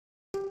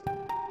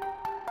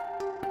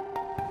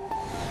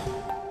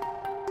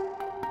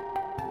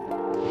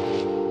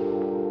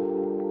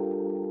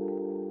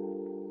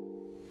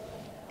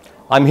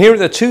I'm here at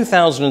the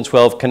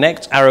 2012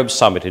 Connect Arab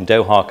Summit in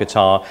Doha,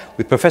 Qatar,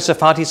 with Professor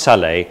FATHI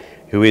Saleh,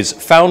 who is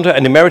founder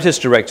and Emeritus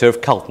Director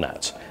of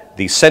CULTNAT,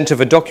 the Centre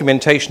for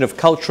Documentation of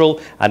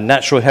Cultural and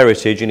Natural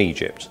Heritage in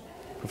Egypt.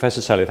 Professor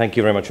Saleh, thank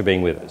you very much for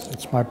being with us.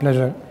 It's my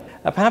pleasure.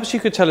 Perhaps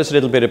you could tell us a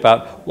little bit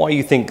about why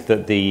you think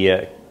that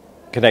the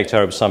Connect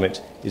Arab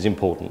Summit is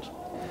important.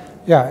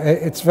 Yeah,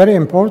 it's very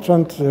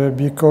important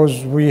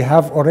because we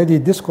have already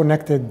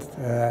disconnected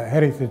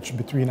heritage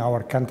between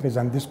our countries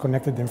and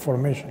disconnected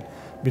information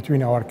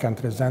between our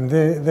countries. And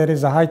there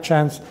is a high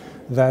chance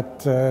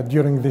that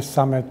during this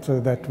summit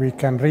that we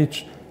can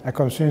reach a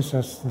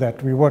consensus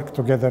that we work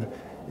together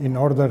in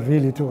order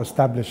really to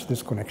establish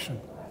this connection.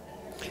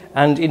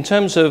 And in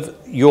terms of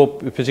your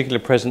particular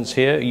presence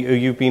here,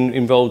 you've been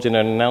involved in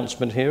an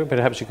announcement here.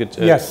 Perhaps you could...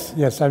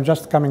 Yes, I'm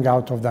just coming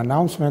out of the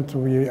announcement.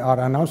 We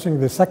are announcing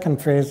the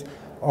second phase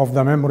of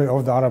the Memory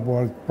of the Arab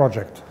World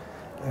project.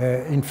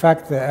 In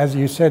fact, as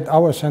you said,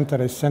 our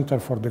center is Center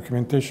for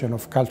Documentation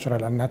of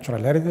Cultural and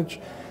Natural Heritage.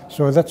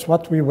 So that's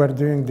what we were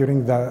doing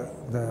during the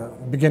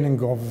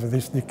beginning of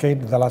this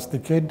decade, the last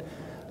decade.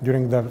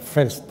 During the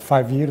first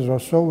 5 years or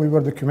so, we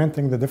were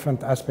documenting the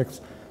different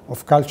aspects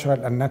of cultural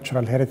and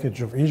natural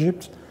heritage of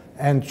Egypt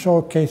and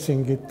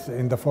showcasing it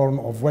in the form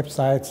of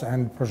websites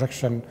and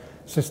projection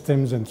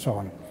systems and so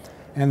on.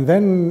 And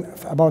then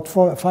about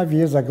 5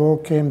 years ago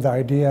came the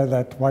idea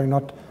that why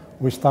not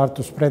we start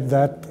to spread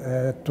that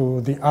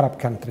to the Arab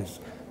countries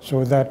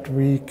so that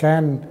we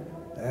can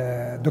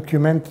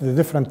document the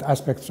different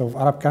aspects of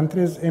Arab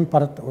countries in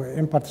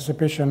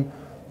participation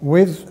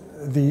with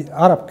the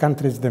Arab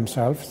countries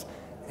themselves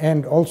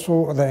and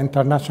also the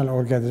international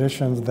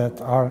organizations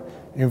that are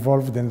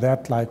involved in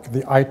that, like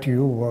the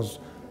ITU was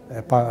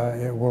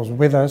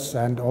with us,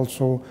 and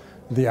also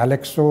the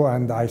Alexo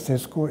and the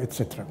ICESCO,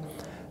 etc.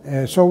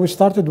 So we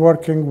started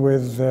working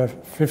with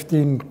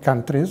 15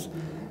 countries,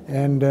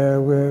 and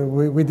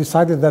we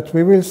decided that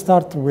we will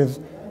start with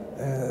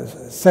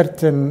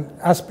certain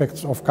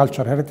aspects of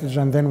cultural heritage,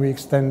 and then we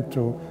extend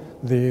to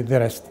the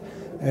rest.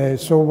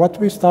 So what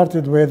we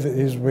started with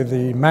is with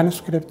the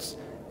manuscripts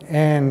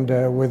and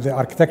with the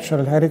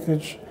architectural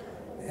heritage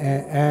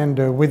and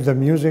with the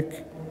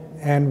music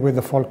and with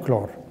the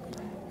folklore.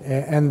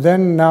 And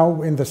then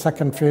now in the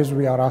second phase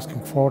we are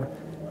asking for,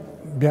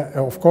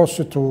 of course,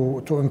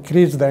 to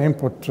increase the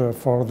input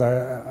for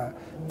the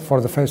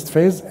first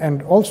phase,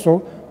 and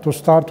also to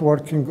start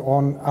working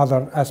on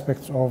other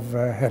aspects of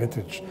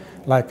heritage,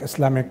 like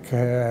Islamic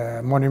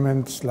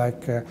monuments,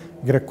 like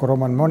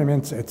Greco-Roman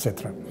monuments,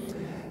 etc.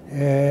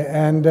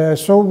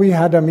 So we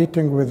had a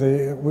meeting with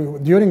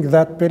during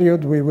that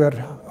period we were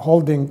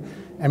holding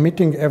a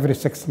meeting every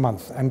 6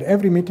 months, and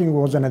every meeting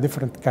was in a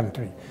different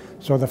country.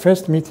 So the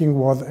first meeting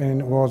was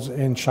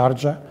in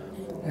Sharjah,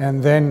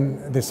 and then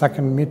the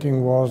second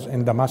meeting was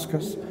in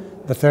Damascus,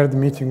 the third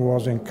meeting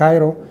was in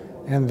Cairo,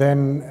 and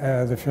then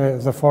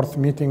the fourth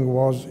meeting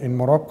was in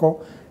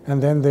Morocco,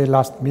 and then the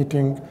last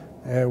meeting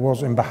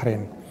was in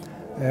Bahrain.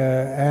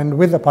 And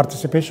with the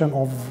participation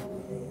of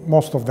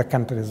most of the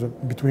countries,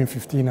 between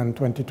 15 and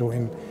 22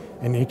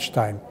 in each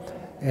time.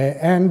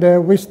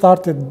 We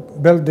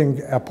started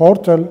building a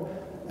portal.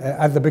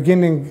 At the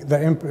beginning,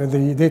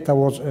 the data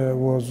was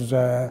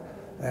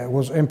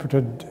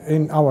inputted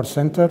in our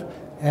center,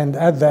 and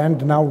at the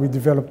end now we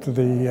developed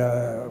the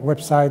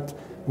website,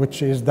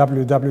 which is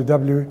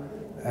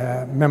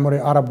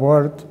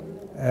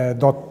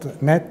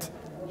www.memoryarabworld.net,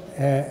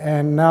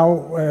 and now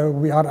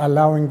we are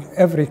allowing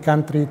every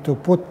country to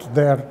put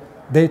their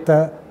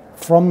data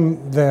from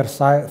their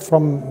side,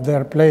 from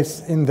their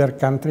place in their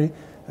country,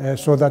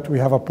 so that we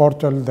have a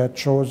portal that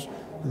shows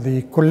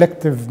the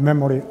collective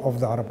memory of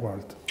the Arab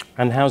world.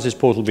 And how's this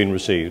portal been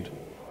received?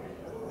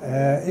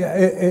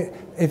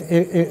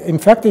 In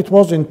fact, it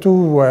was in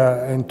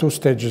two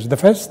stages. The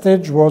first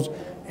stage was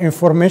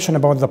information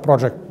about the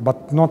project,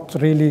 but not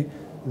really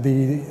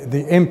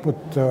the input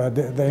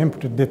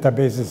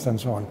databases and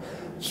so on.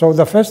 So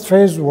the first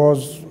phase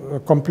was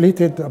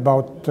completed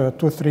about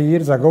 2-3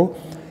 years ago,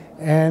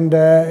 and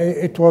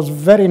it was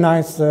very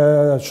nice,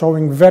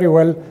 showing very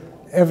well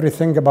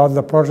everything about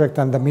the project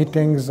and the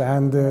meetings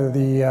and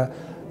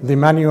the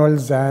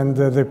manuals and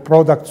the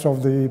products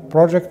of the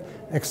project,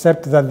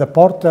 except that the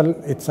portal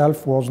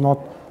itself was not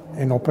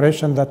in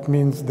operation. That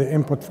means the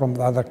input from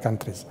the other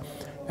countries.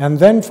 And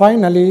then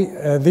finally,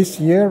 this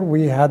year,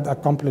 we had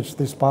accomplished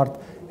this part,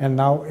 and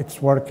now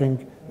it's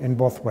working in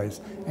both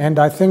ways. And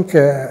I think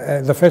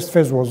the first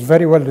phase was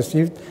very well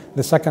received.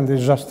 The second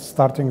is just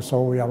starting,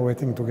 so we are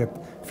waiting to get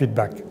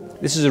feedback.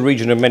 This is a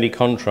region of many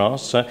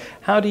contrasts.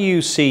 How do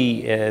you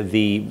see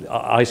the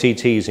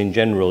ICTs in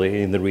general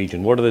in the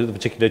region? What are the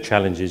particular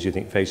challenges you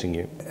think facing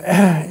you?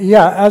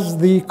 Yeah, as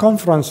the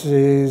conference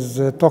is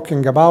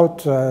talking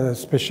about,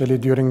 especially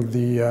during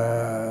the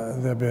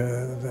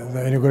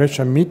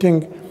inauguration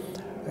meeting,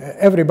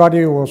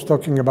 everybody was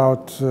talking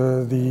about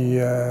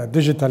the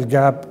digital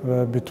gap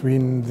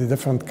between the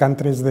different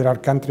countries. There are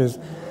countries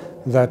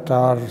that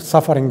are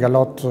suffering a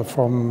lot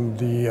from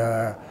the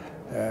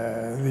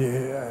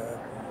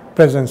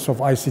presence of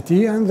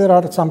ICT, and there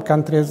are some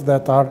countries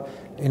that are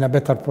in a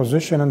better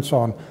position and so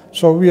on.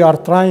 So we are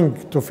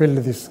trying to fill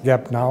this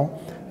gap now.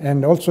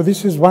 And also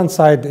this is one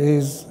side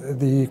is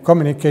the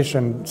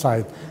communication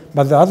side.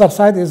 But the other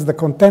side is the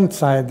content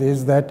side,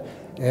 is that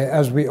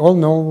as we all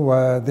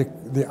know,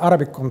 the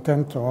Arabic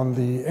content on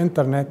the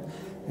internet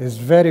is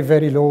very,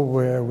 very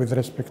low with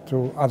respect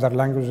to other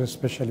languages,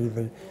 especially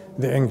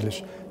the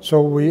English.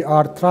 So we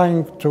are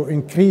trying to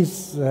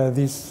increase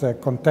this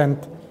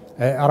content,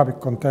 Arabic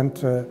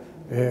content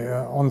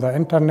on the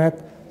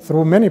internet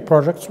through many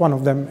projects. One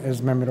of them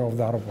is Memory of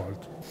the Arab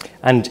World.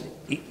 And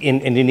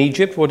in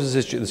Egypt, what is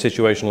the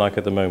situation like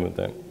at the moment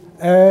then?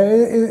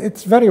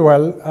 It's very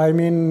well. I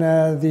mean,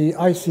 the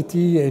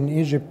ICT in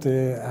Egypt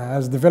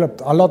has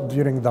developed a lot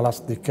during the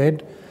last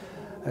decade.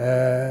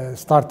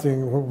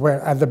 Starting where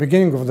at the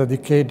beginning of the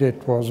decade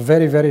it was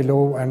very, very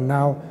low, and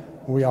now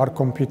we are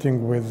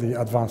competing with the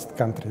advanced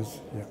countries.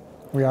 Yeah.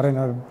 We are in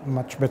a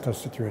much better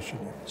situation.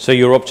 So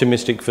you're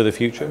optimistic for the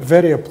future?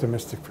 Very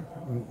optimistic.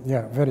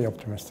 Yeah, very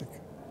optimistic.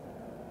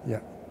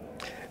 Yeah.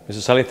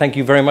 Mr. Saleh, thank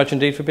you very much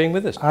indeed for being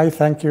with us. I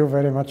thank you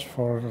very much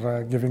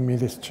for giving me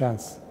this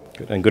chance.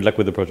 Good, and good luck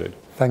with the project.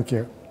 Thank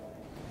you.